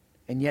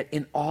 And yet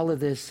in all of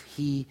this,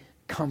 he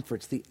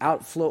comforts. The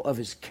outflow of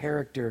his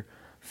character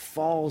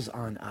falls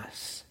on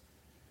us.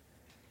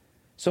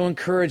 So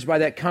encouraged by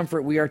that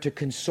comfort, we are to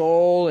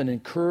console and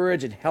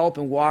encourage and help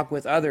and walk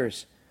with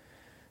others.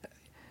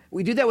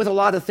 We do that with a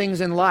lot of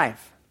things in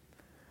life.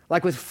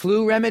 Like with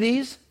flu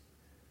remedies.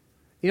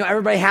 You know,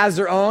 everybody has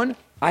their own.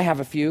 I have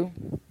a few.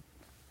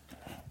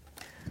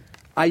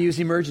 I use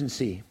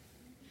Emergency.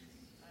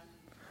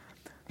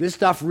 This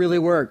stuff really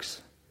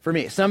works for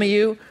me. Some of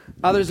you,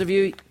 others of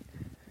you,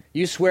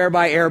 you swear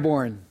by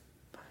Airborne.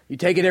 You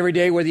take it every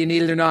day whether you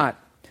need it or not.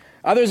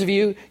 Others of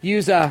you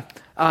use a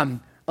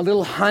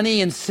little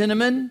honey and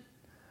cinnamon.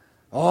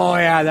 Oh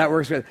yeah, that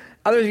works good.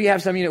 Others of you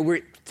have some,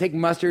 take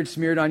mustard,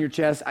 smear it on your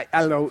chest. I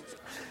don't know.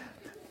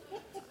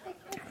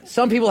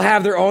 Some people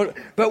have their own,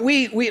 but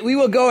we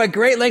will go at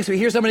great lengths. We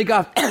hear somebody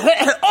cough.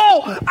 Oh,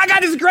 oh, I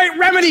got this great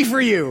remedy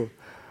for you.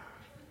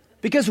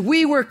 Because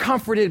we were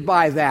comforted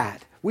by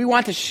that. We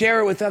want to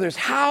share it with others.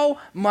 How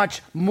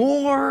much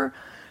more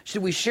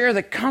should we share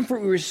the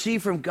comfort we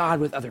receive from God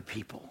with other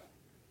people?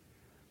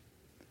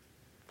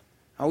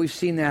 Oh, we've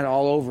seen that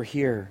all over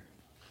here.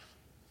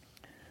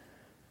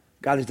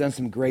 God has done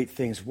some great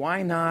things.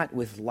 Why not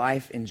with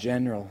life in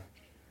general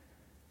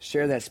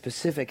share that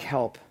specific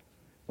help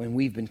when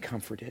we've been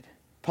comforted?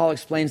 Paul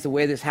explains the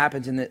way this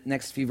happens in the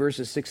next few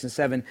verses, 6 and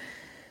 7.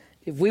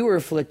 If we were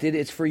afflicted,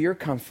 it's for your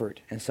comfort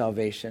and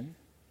salvation.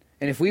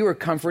 And if we were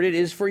comforted, it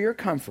is for your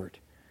comfort,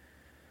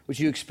 which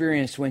you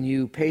experienced when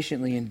you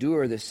patiently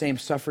endure the same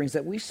sufferings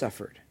that we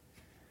suffered.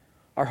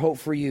 Our hope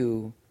for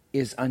you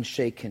is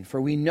unshaken,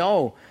 for we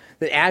know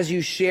that as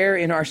you share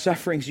in our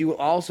sufferings, you will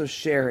also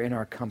share in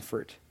our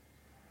comfort.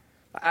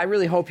 I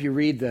really hope you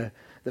read the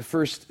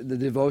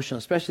devotional,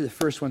 especially the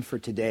first one for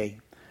today.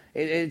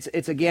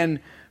 It's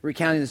again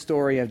recounting the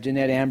story of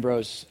Jeanette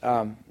Ambrose.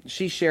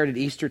 She shared at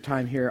Easter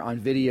time here on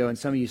video, and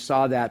some of you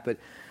saw that, but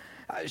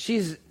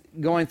she's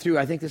going through,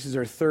 I think this is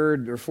her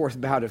third or fourth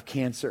bout of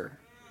cancer.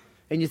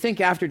 And you think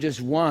after just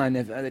one,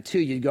 the two,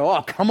 you'd go,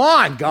 oh, come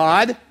on,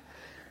 God,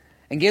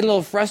 and get a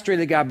little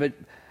frustrated, God.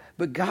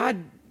 But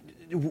God,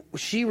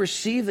 she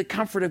received the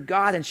comfort of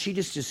God, and she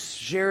just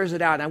shares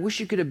it out. And I wish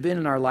you could have been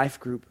in our life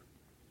group.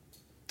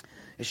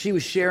 As she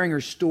was sharing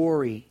her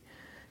story,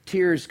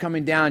 tears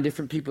coming down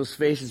different people's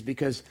faces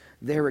because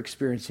they're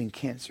experiencing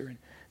cancer, and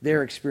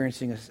they're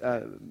experiencing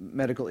a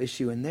medical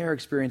issue, and they're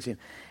experiencing,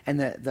 and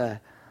the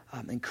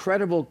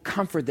incredible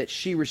comfort that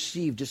she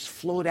received just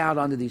flowed out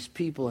onto these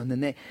people, and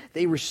then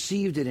they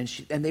received it,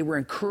 and they were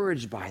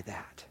encouraged by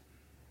that.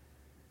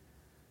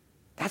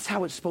 That's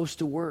how it's supposed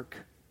to work.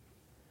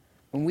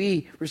 When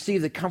we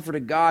receive the comfort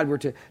of God, we're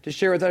to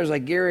share with others,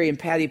 like Gary and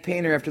Patty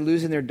Painter, after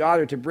losing their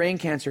daughter to brain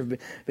cancer, have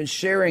been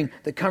sharing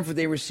the comfort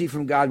they receive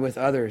from God with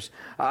others.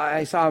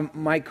 I saw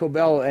Mike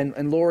Cobell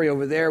and Lori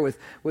over there with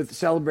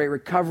Celebrate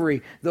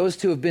Recovery. Those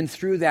two have been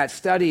through that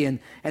study, and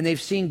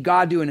they've seen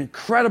God do an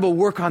incredible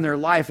work on their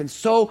life, and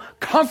so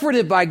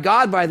comforted by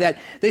God by that,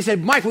 they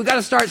said, Mike, we've got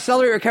to start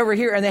Celebrate Recovery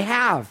here, and they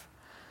have.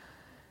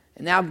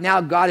 And now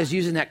God is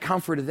using that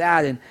comfort of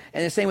that, and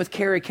the same with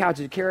Carrie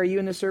Couch. Carrie, are you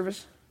in this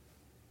service?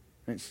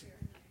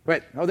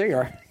 Right. Oh, there you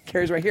are.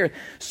 Carrie's right here.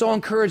 So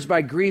encouraged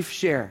by Grief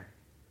Share.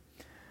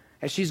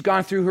 As she's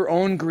gone through her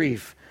own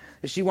grief,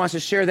 as she wants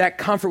to share that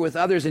comfort with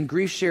others, and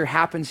Grief Share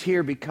happens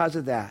here because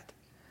of that.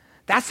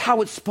 That's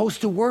how it's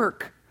supposed to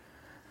work.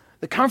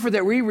 The comfort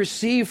that we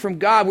receive from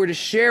God, we're to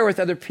share with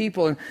other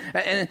people.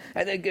 And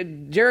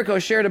Jericho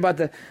shared about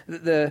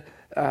the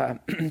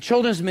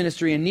children's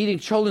ministry and needing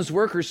children's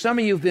workers. Some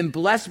of you have been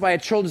blessed by a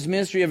children's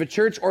ministry of a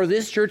church, or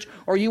this church,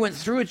 or you went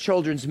through a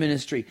children's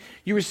ministry.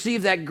 You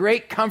received that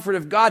great comfort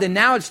of God, and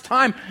now it's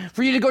time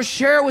for you to go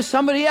share it with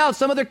somebody else,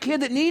 some other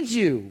kid that needs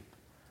you.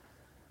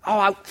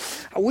 Oh,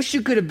 I wish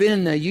you could have been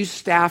in the youth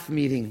staff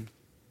meeting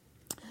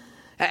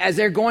as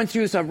they're going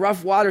through some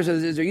rough waters,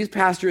 as their youth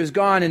pastor is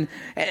gone,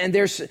 and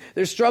they're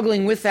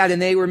struggling with that,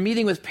 and they were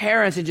meeting with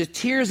parents, and just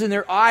tears in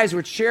their eyes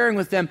were sharing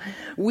with them.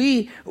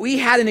 We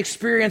had an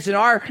experience in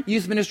our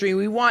youth ministry, and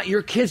we want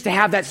your kids to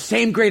have that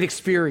same great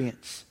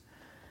experience,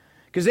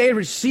 because they had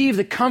received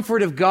the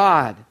comfort of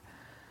God,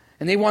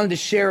 and they wanted to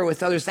share it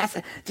with others. That's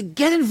to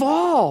get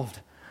involved.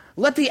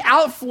 Let the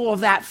outflow of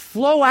that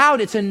flow out.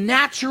 It's a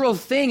natural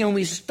thing, and when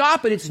we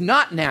stop it, it's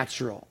not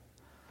natural.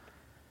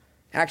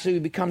 Actually, we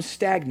become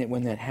stagnant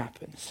when that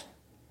happens.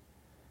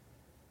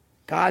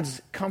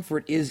 God's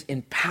comfort is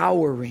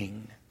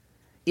empowering.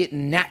 It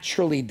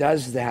naturally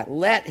does that.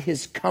 Let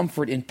his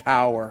comfort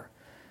empower,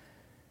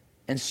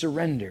 and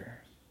surrender.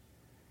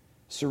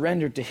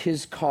 Surrender to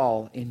his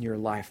call in your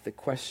life. The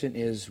question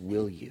is,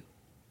 will you?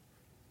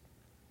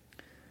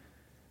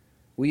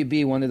 Will you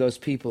be one of those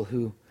people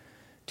who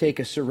take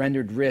a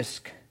surrendered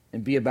risk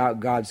and be about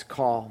God's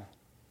call?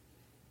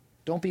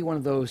 Don't be one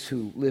of those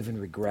who live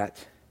in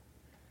regret.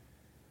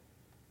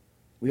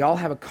 We all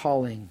have a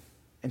calling,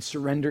 and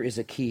surrender is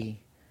a key.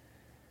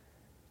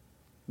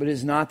 But it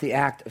is not the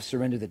act of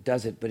surrender that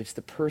does it, but it's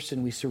the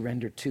person we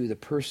surrender to, the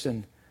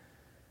person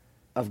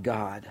of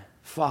God,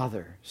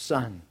 Father,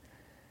 Son,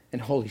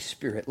 and Holy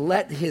Spirit.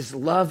 Let his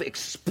love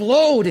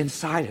explode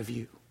inside of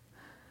you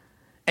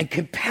and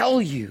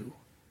compel you.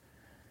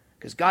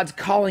 Because God's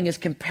calling is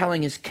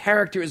compelling, his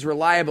character is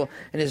reliable,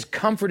 and his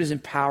comfort is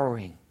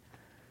empowering.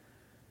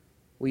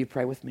 Will you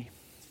pray with me?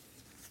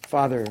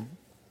 Father,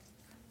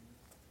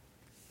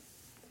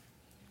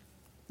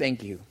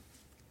 thank you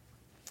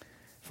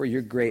for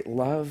your great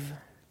love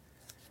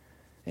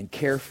and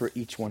care for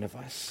each one of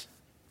us.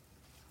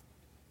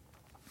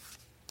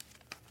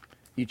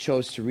 You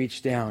chose to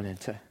reach down and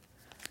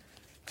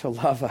to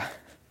love a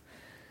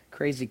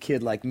crazy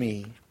kid like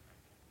me.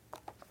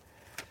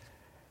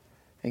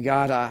 And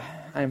God, I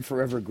am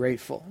forever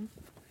grateful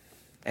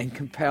and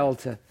compelled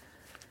to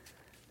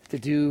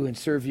do and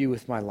serve you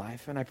with my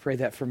life. And I pray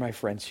that for my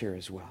friends here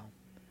as well.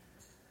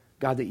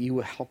 God, that you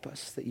will help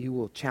us, that you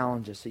will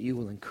challenge us, that you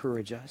will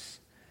encourage us,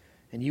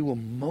 and you will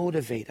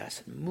motivate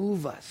us,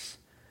 move us.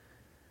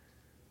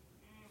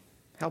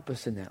 Help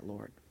us in that,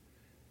 Lord.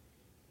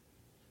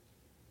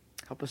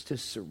 Help us to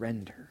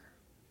surrender.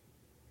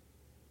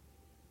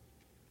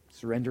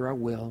 Surrender our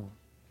will.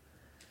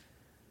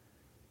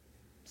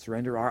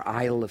 Surrender our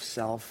idol of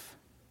self,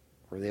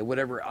 or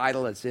whatever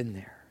idol that's in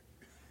there.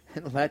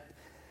 And let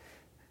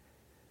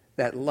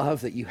that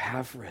love that you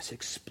have for us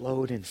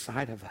explode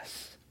inside of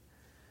us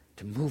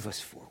to move us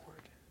forward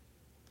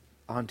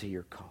onto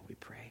your call, we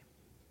pray.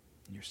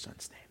 In your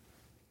Son's name.